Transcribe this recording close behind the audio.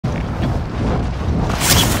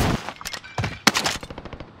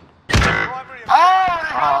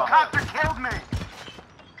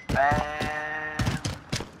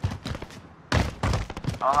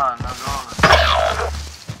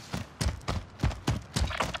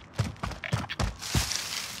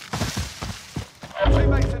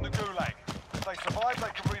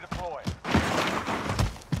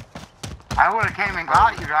I would have came and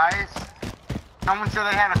got you guys. Someone said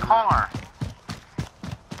they had a car.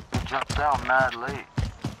 You jumped out mad late.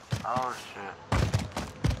 Oh shit.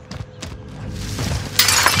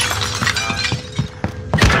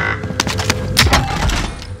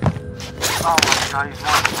 Oh my god, he's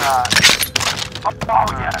one shot. Oh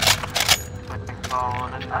yeah.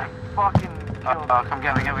 I fucking killed him. Come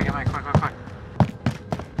get me, quick.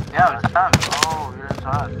 Yeah, it's time. Oh, you're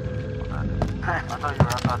inside. I thought you were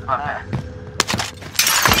outside the tent.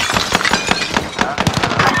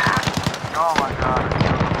 Oh my god.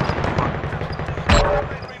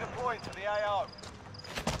 Redeploying to the AO.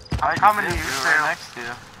 I'm coming to you, right Sam. next to you.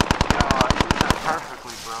 No, I did that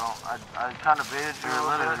perfectly, bro. I kind of baited you a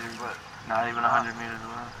little bit, but Not even 100 meters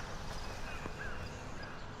away.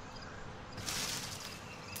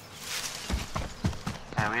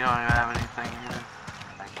 Yeah, we don't even have anything either.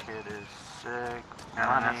 that kid is sick.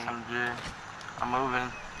 Got an SMG. I'm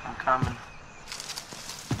moving. I'm coming.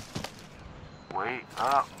 Wait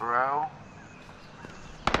up, bro.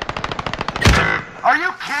 Are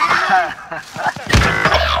you kidding me?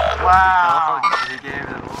 Wow. He gave it.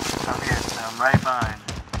 Come here. So I'm right behind.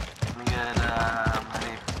 Let me get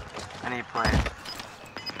any place.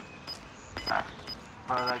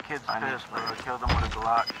 Bro, that kid's pissed, bro. I killed him with a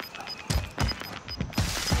Glock.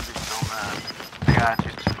 He'll be so mad. I got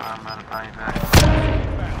you. So I'm gonna buy you back.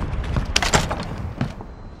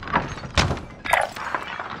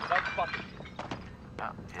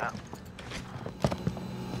 Yep.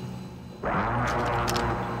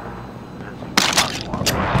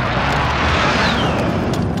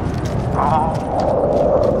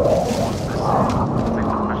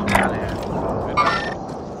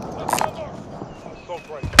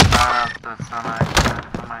 That's not actually.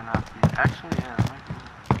 That might not be. Actually, yeah. It might be.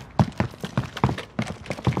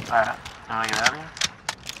 Alright. You wanna get out of here?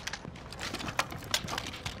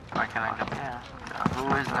 Why can't I come? Yeah. Who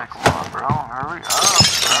is next? Come on, bro. Hurry up,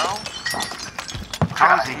 bro.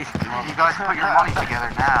 Cozy, you guys put your money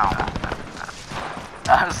together now.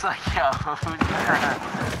 I was like, yo, who's there?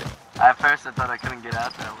 At first I thought I couldn't get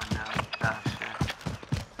out that window. Oh shit.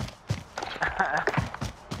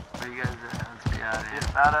 Where you guys at? Let's be out of This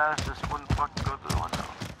here. badass just wouldn't fucking go through the window.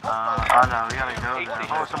 Oh no, we gotta go there.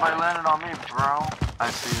 Oh, somebody landed on me, bro. I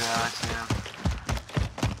see that, I see him.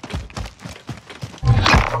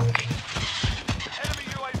 Enemy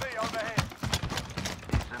UAV overhead.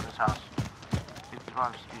 He's in this house.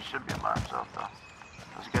 He should be by himself, though.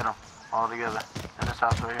 Let's get him. All together. In this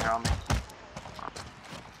house right here on me.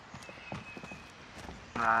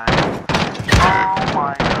 Nice. Oh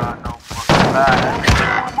my god, no fucking bad.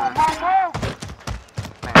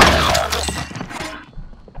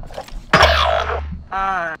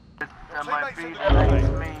 That might be next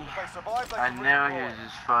to me. If they survive, they I can knew he redeploy. was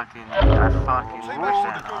just fucking. I fucking Teammates wish on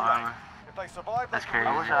that the gulag. armor. If they survive, That's they crazy. I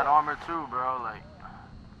wish I had armor too, bro. Like,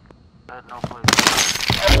 I had no place.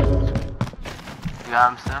 You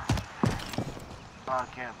got him still? I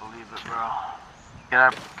can't believe it, bro.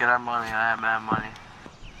 Get our money. I have mad money.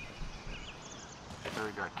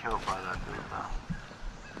 Really got killed by that dude, though.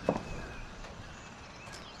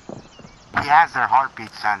 He has their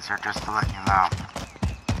heartbeat sensor, just to let you know.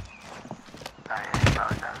 Oh, yeah, he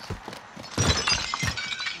probably does.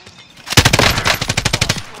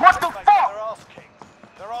 What the fuck? They're ass kicked.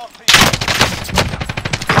 They're ass kicked.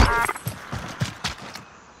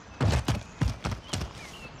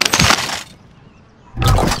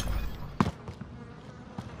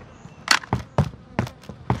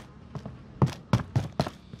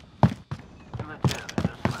 Legit, they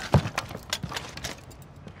just landed.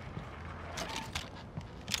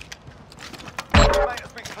 Teammate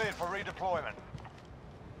has been cleared for redeployment.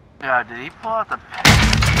 Yeah, did he pull out the pen?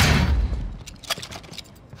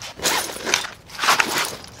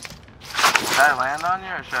 Should I land on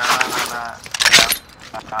you or should I land on that?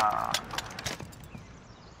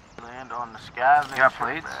 Land on the scavenger. You got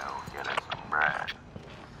plates? Bro. Get us some bread.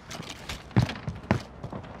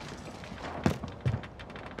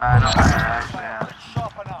 I don't actually have.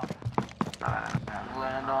 Sharpen up.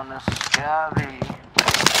 Land on the scabby.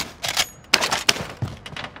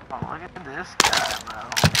 Oh, look at this guy, bro.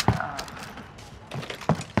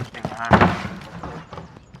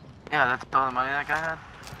 Yeah, that's all the money that guy had?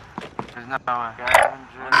 There's no way.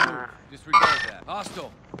 Scavenger. Disregard that.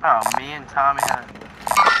 Hostile. Oh, me and Tommy had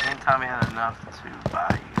enough to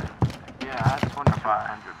buy you. Yeah, I had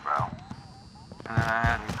 2,500, bro. And then I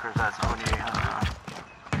had Chris, that's 2,800.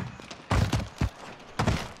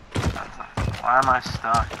 Why am I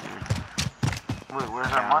stuck, dude? Wait,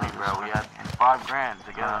 where's our money, bro? We had 5 grand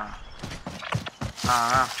together. I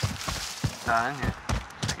don't know. It's not in here.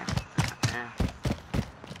 It's like it disappeared.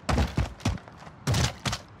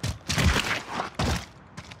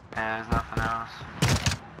 Yeah, there's nothing else.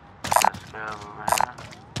 Let's go over here.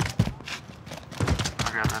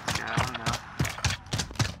 I'll grab that scale window.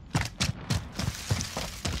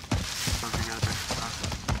 Where's the other stuff?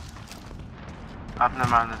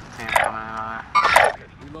 Never mind, there's a team coming in on it.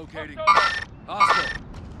 Relocating. Hostile.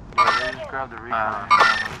 Yeah, they just grab the recon.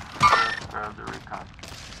 Just grab the recon.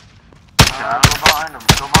 Yeah, Go behind them.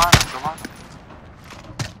 Go behind them. Go behind them.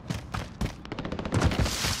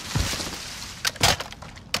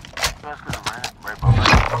 That's good, right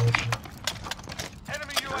behind them.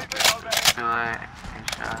 Enemy UAV overhead. Too late. He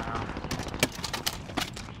shot him.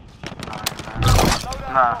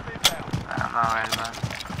 Loadout Nah. drop inbound. I'm not ready, man.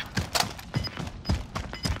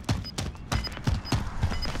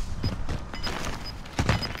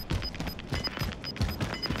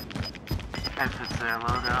 If it's their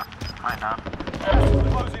loadout, might not.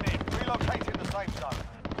 Closing in. Relocating the safe zone.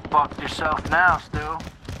 Fuck yourself now, Stu.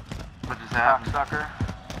 What just happened? Cocksucker.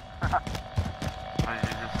 What did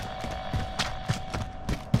you just...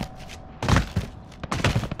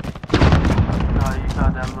 Oh, you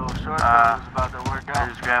thought that little short was about to work I out.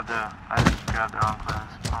 just grabbed the wrong class.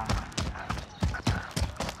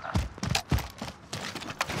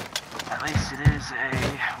 At least it is a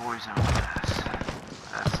Warzone class.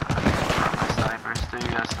 That's my sniper. Still, you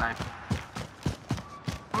got a sniper.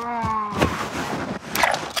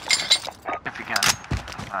 If you can.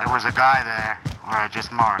 There was a guy there where I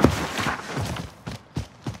just marked. You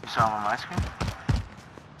saw him on my screen?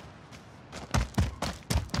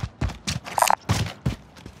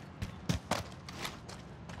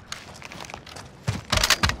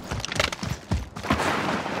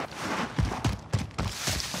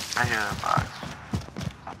 I hear that box.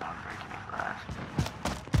 I'm not breaking any glass.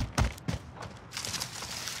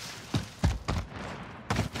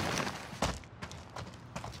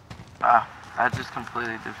 Ah, that just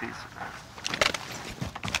completely defeats it.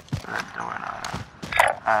 That door not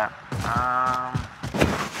out. Alright,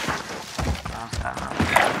 what's that now?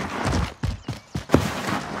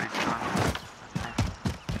 Wait,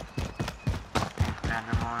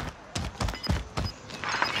 Commander more.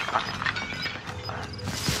 Okay.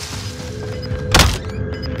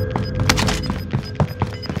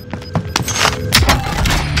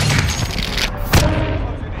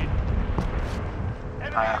 Closing in.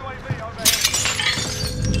 Enemy UAV overhead.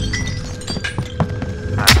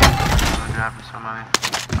 I'm grabbing somebody.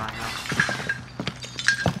 There we go.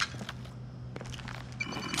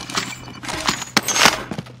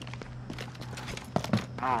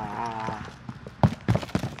 Oh.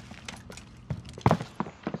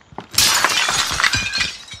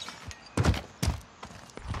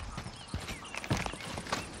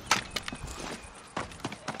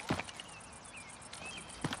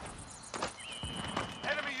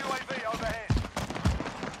 Enemy UAV overhead.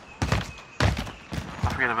 I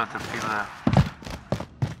forget about the people that...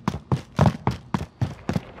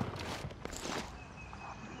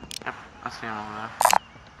 Yep, I see him over there.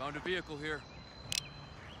 Found a vehicle here.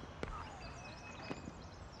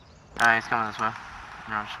 Alright, he's coming this way.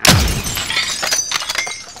 No shit.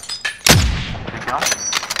 Did he kill him?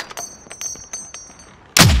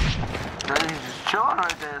 Dude, he's just chilling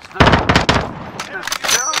right there, Stu. Just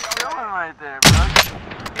chilling right there, bro.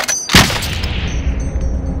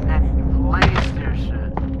 And he blazed your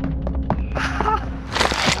shit.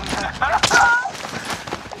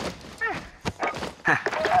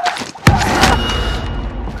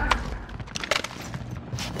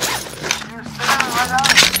 You're standing right out.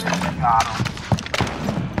 Got him.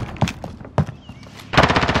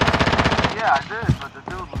 Yeah, I did, but the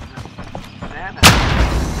dude was just standing.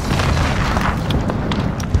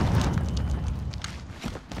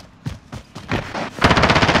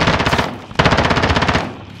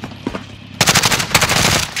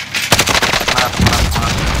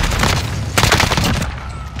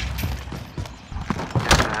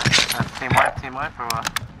 Team wipe or what?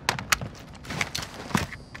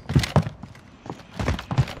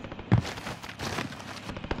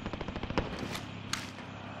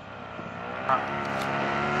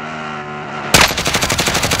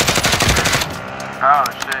 Oh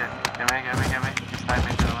shit. Get me. He's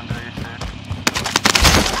sniping through the window, you see.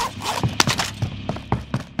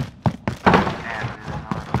 Damn, dude, I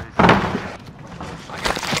know what I got you,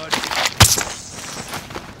 buddy.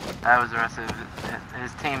 that was the rest of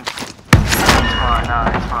his team. He's fine.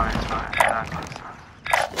 No, he's fine. They're not close to us.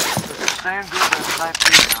 It's the same dude that sniped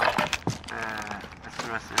you, you know? Yeah, that's the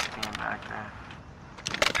rest of his team back there.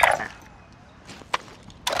 Here.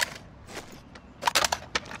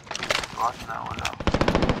 Watch that one out.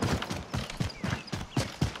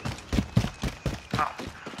 Oh.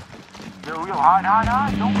 Yo,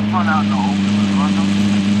 hide. Don't run out in the open. Run them.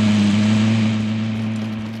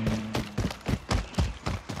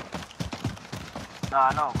 No,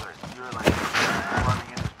 I know, but you were like running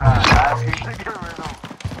in this path. I asked you to get rid of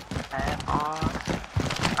Hey, boys.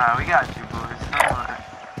 Alright, we got you, boys. Don't worry.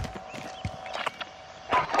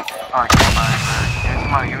 Oh, I can't buy it, man. Give me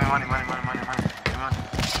some money. Give me money. Give me money.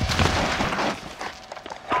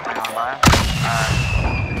 You wanna buy it?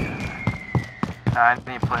 Alright. I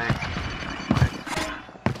need plates.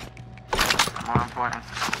 More important.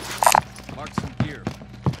 Mark some gear.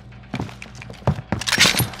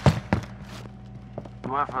 You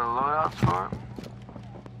went for the loadout score?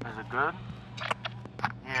 Is it good?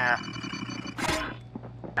 Yeah.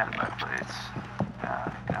 Gotta buy plates.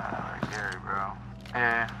 God, like Gary, bro.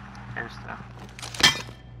 Yeah. Here's stuff.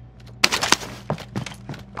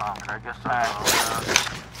 I guess Alright. I'll go.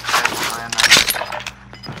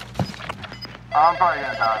 I'm probably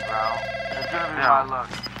gonna die, bro. It's gonna be Yeah. my luck.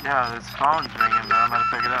 Yeah, this phone's ringing, bro. I'm about to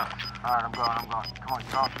pick it up. Alright, I'm going. Come on,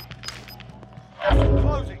 get off.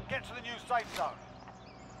 Closing. Get to the new safe zone.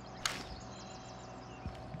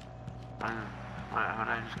 Who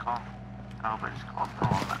did I just call? I hope I just called the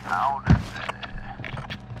one that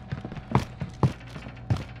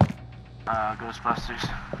Ghostbusters.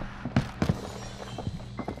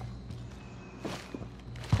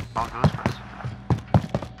 All Ghostbusters.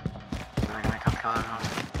 They're gonna come kill everyone.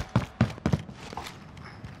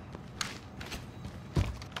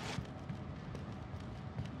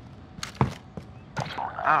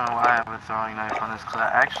 I don't know why I have a throwing knife on this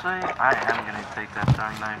class. Actually, I am gonna take that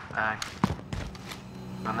throwing knife back.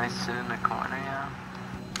 When they sit in the corner, yeah.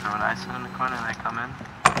 Or when I sit in the corner and they come in.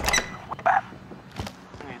 Bam.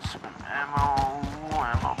 Need some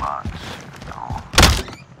ammo box. Oh.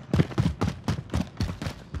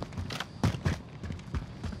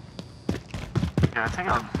 Yeah, I think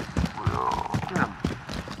I'm. Get him.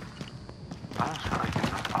 I almost feel like getting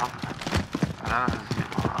him off. I don't know if it's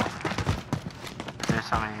getting more off. If there's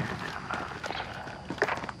somebody here, dude, I'm not.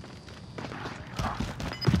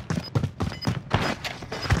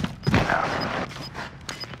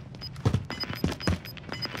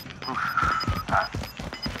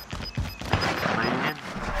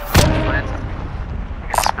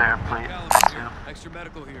 Extra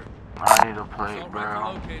medical here. I need a plate, Assault bro.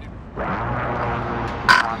 rifle located.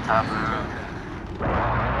 On top of the roof.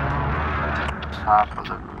 Top of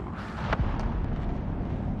the roof.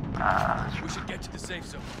 We should get to the safe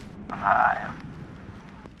zone. I'm high.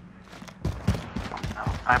 No,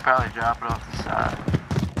 I'd probably drop it off the side.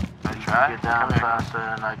 You can get down Come here. faster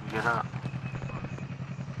than I can get up.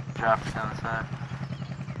 Drop it down the side.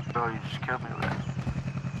 Bro, you just killed me with it.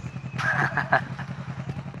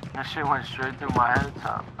 That shit went straight through my head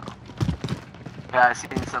top. Yeah, I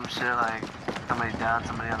seen some shit like somebody down,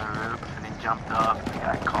 somebody on the roof, and he jumped off and he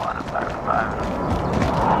got caught up by the fire.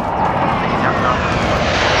 He jumped off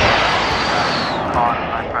and caught him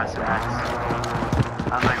by pressing X.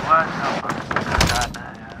 I was like, what? No, fuck, I got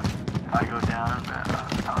that, yeah. If I go down, then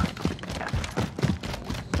I'll still catch it.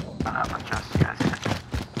 I'm not gonna trust you guys yet.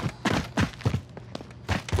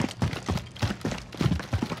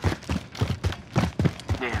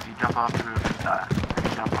 Yeah, if you jump off the roof, you die. If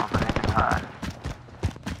you jump off anything high.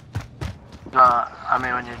 I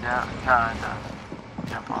mean when you're down, no,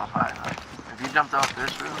 jump off high. Like, if you jumped off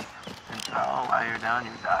this roof and fell while you're down,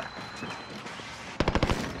 you die.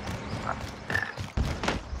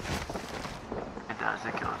 It does,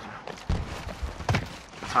 it kills you.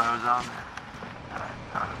 That's why I was on there.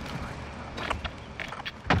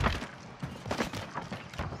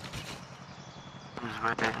 I'm just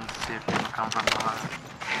waiting to see if people come from behind.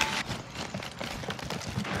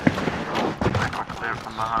 Like we're clear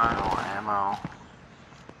from behind. No ammo.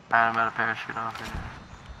 I'm about to parachute off here.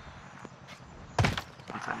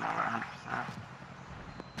 Once I know we're 100%.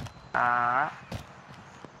 Alright.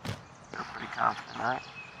 Feel pretty confident, right?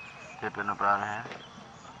 Dipping up out of here.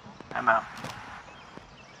 I'm out.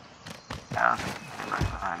 Yeah, I'm right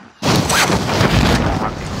behind us.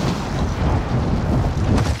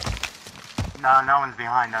 No one's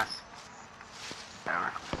behind us.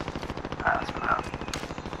 Ever. That's what up.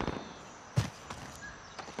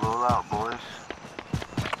 Roll out, boys.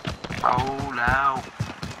 Oh, now.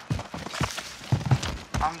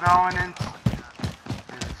 I'm going in.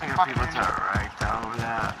 I got people to our right, over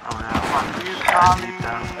there. Fuck you, Deep Tommy.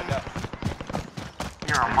 down.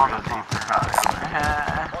 You're a Real deep, motherfucker. probably over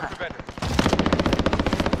there. Mark the vendor.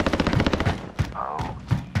 Oh,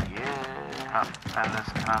 yeah. And this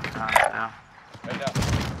compound too. Head down.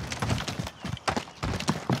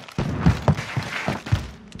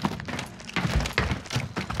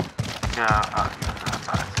 Yeah,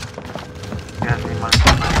 you guys need money,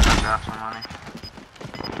 somebody can drop some money.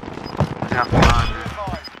 Drop 100. Be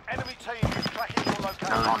advised, enemy team is tracking your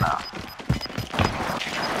location. No, no.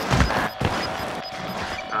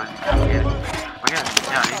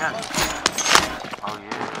 Yeah, you got. Oh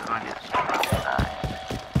yeah. Gonna get.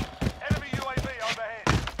 Enemy UAV overhead.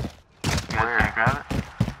 You guys can't grab it?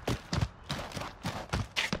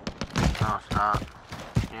 No, it's not.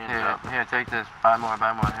 Here, take this. Buy more,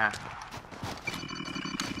 here.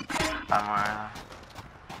 Buy more.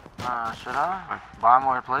 Should I? Buy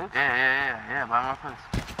more plates? Yeah, buy more plates.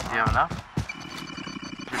 Do you have enough?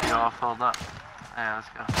 Should be all filled up. Yeah, let's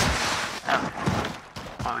go. Yeah.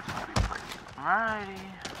 Oh, it's 3 plates. Alrighty.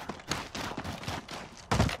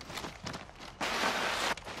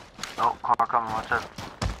 Oh, car coming, watch out.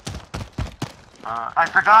 I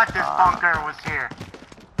forgot this bunker was here.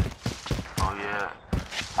 Oh yeah.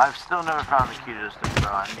 I've still never found the key to this thing,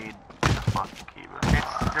 bro. I need the fucking key, bro.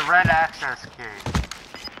 It's the red access key.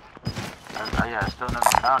 Yeah, I still never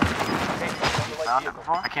found it. You found it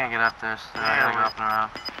before? I can't get up there, so I gotta go up and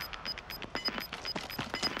around.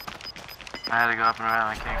 I had to go up and around,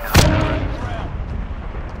 I can't get up there.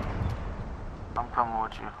 I'm coming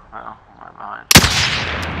with you. I'm right behind you.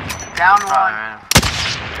 Down Probably one. right.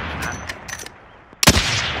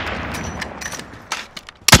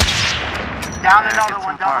 Down Yeah, another get one.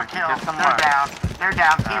 some Double marks, kill. get some They're marks. down. They're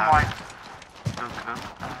down. Team wipe. Good.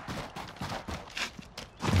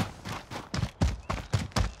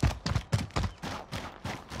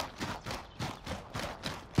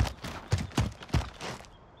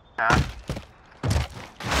 Yeah.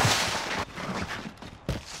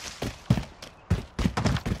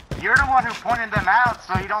 You're the one who pointed them out,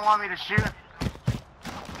 so you don't want me to shoot.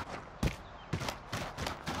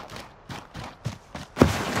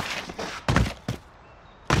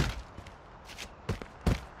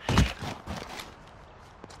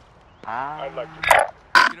 I'd like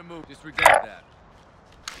to. Get a move. Disregard that.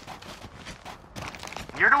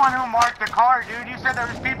 You're the one who marked the car, dude. You said there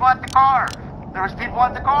was people at the car. There was people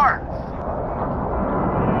at the car.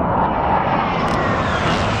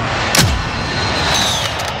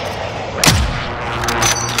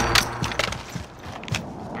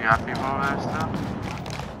 You got people over there still?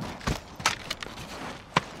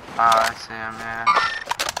 Oh, I see him, yeah.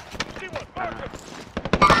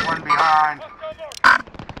 One behind.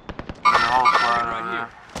 The whole squad Right over here.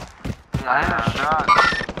 there. I hear a shot.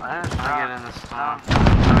 I hear a Let me shot. get in the storm.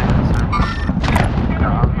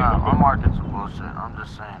 I'm marking some bullshit. I'm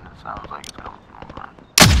just saying it sounds like it's coming from behind.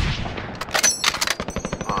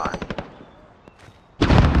 But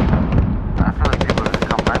I feel like people are gonna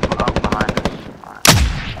come right up behind us.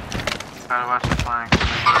 Gotta watch the flank.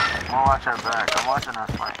 I'm gonna watch our back. I'm watching our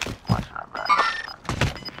flank. Watching our back.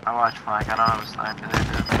 I watch flank. I don't have a sniper. They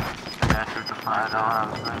do. They gotta shoot the I flank. don't have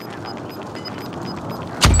a sniper either.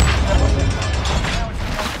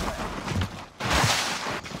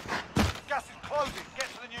 Gas is closing. Get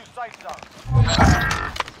to the new safe zone.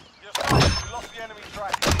 You're sorry, we lost the enemy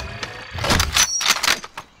track.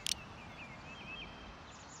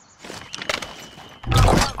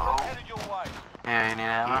 Headed your way. Yeah, you need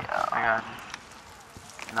ammo? Yeah. I got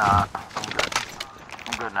you. Nah, I'm good.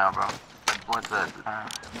 I'm good now, bro. I went to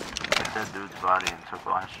that dude's body and took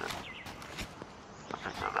all his shit. I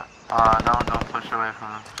think so that. Don't push away from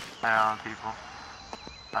them. They're on people.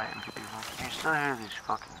 Fighting people. You still hear these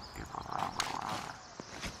fucking people around, bro.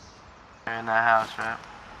 They're in that house, right?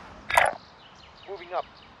 Moving up.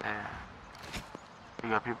 Yeah. You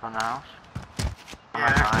got people in the house?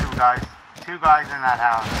 Yeah, there's 2 guys. 2 guys in that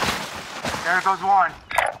house. There goes one.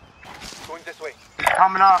 Going this way. He's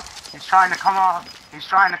coming up. He's trying to come up. He's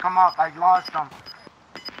trying to come up. I lost him.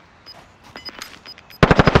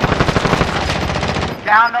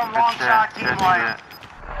 Down them, long shot, team wipe.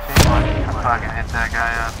 Team wipe. Fucking hit that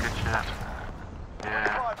guy up. Good shit.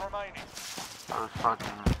 Yeah. 5 remaining. Those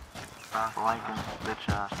fucking blanking bitch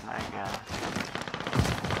ass nigga.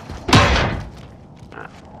 Shit.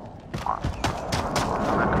 Come on.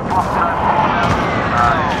 Fuck, did I fall down?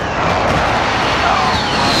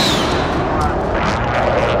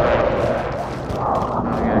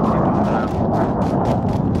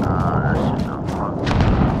 That shit don't fuck me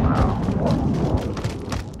up, bro.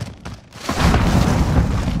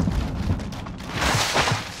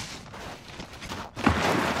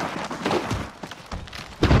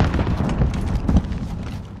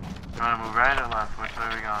 You wanna move right or left? Which way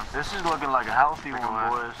are we going? This is looking like a healthy Take one, a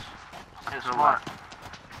boys. Play it Take a smart.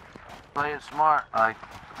 Play it smart. I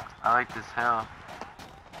like this hill.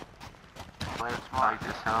 Play it I smart. like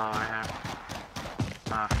this hill over here. I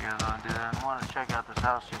don't know if you guys wanna do that. I want to check out this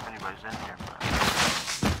house, see if anybody's in here. But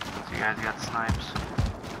So you guys got snipes.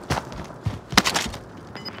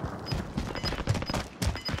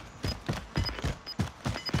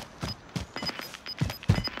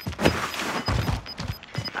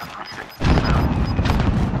 definitely take this out.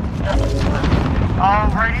 Oh,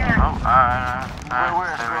 Alright.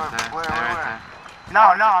 Where? Stay right there. Where? Stay right there.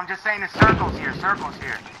 No, I'm just saying the circle's here. Circle's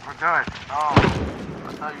here. We're good. Oh,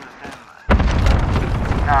 I thought you were standing there.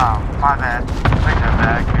 No, my bad. I think they're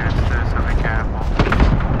back here too, so be careful.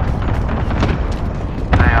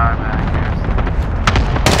 They are back here.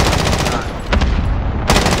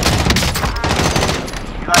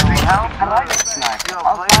 You guys need help? I like this snipe. Yo,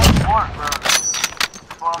 play smart, bro.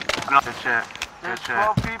 Good shit. There's Good shit.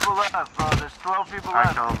 12 people left, bro. There's 12 people I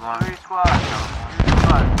left. killed one. 3 squads. 3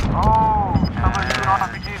 squads. Oh, somebody's shooting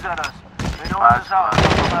RPGs at us. They know in this house.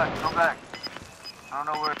 Come back. Come back. I don't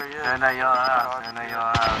know where he is. They're in that yellow house. They're in that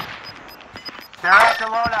yellow house. They're at the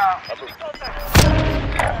loadout.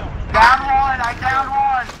 Down one. I downed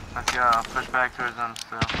one. Let's go. Push back towards them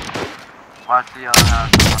still. Watch the yellow house.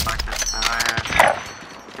 Like this. They're right here.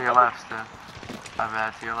 To your left still. My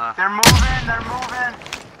bad. To your left. They're moving. They're moving.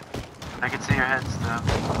 I can see your head still.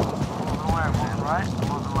 Moving where? Moving right?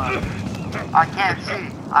 Moving left? I can't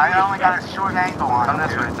see. I only got a short angle on Come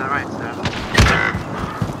it. this way. To the right still.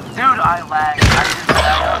 Dude, I lagged. I just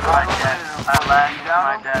lagged to my death. I lagged into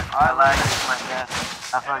my death. I lagged into my death.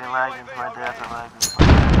 I fucking lagged into my death. I lagged into my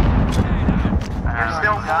death. There's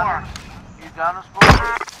still more. You down us, boy?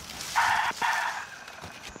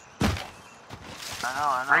 I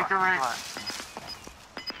know. Break the ring. What?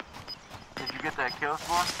 Did you get that kill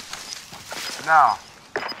score? No.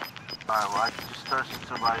 Alright, well, I can just start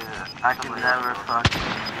somebody that I can never fucking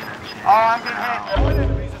get a chance. Oh, I'm getting hit. All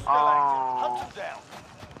enemies are still Oh. active. Hunt them down.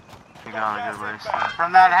 You're going a good way still.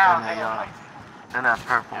 From that In house. that yellow. In that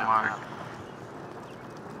purple mark.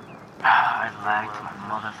 I lagged to my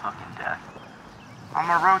motherfucking death. I'm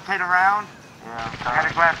gonna rotate around. Yeah, I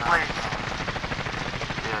gotta grab plates.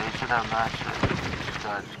 Yeah, you should have match it.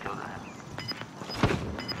 Just killed him.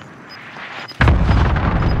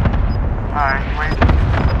 Alright, wait.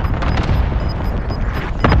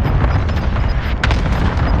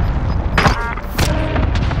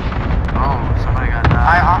 Oh, somebody got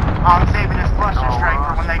knocked. I'm saving this flusher strike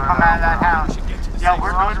for when they come out of that house. Yo,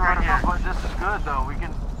 we're good right here. But this is good, though. We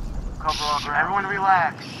can cover all ground. Everyone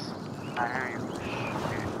relax. I hear you.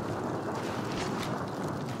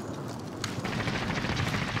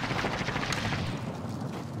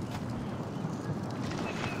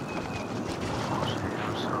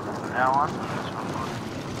 Down one.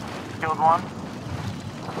 Killed one.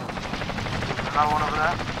 Another one over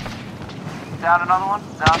there. Down another one.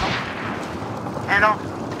 Down him. Hit him.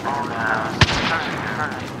 Oh, yeah.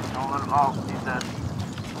 Turn it. Don't let him. Oh, he's dead.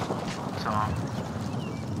 So,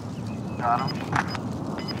 Got him.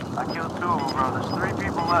 I killed 2 of them, bro. There's 3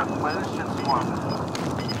 people left. Play this shit smart.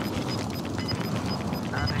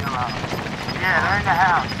 They're in the yellow house. Yeah, they're in the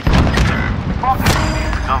house.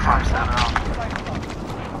 go for him, set it up.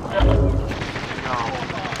 Yo.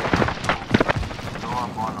 Go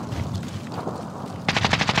up on him.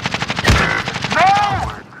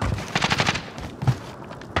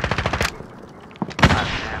 God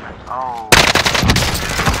damn it. Oh.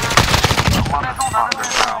 Motherfucker,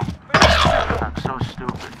 bro. I'm so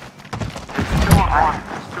stupid. It's 2 and 1.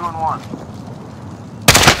 It's 2 and 1. 2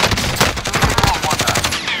 and 1 guy.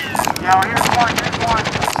 Yo, here's one.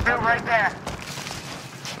 Still right there.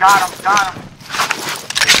 Got him.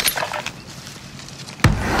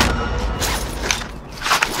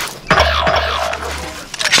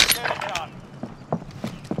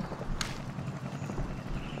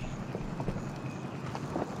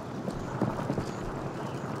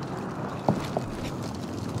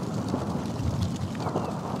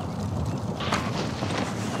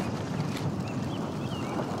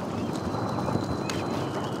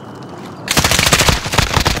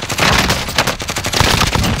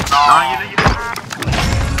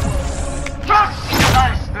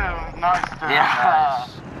 Nice, dude. Yeah.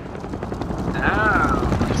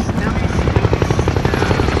 Dude. Stilly.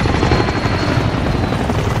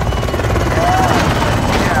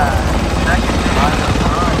 Yeah. Second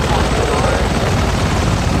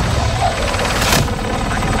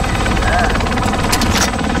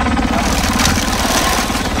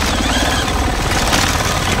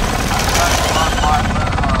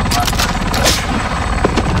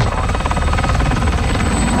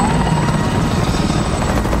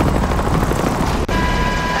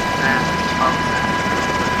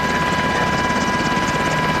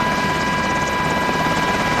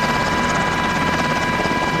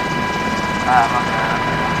my bad.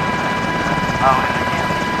 Oh,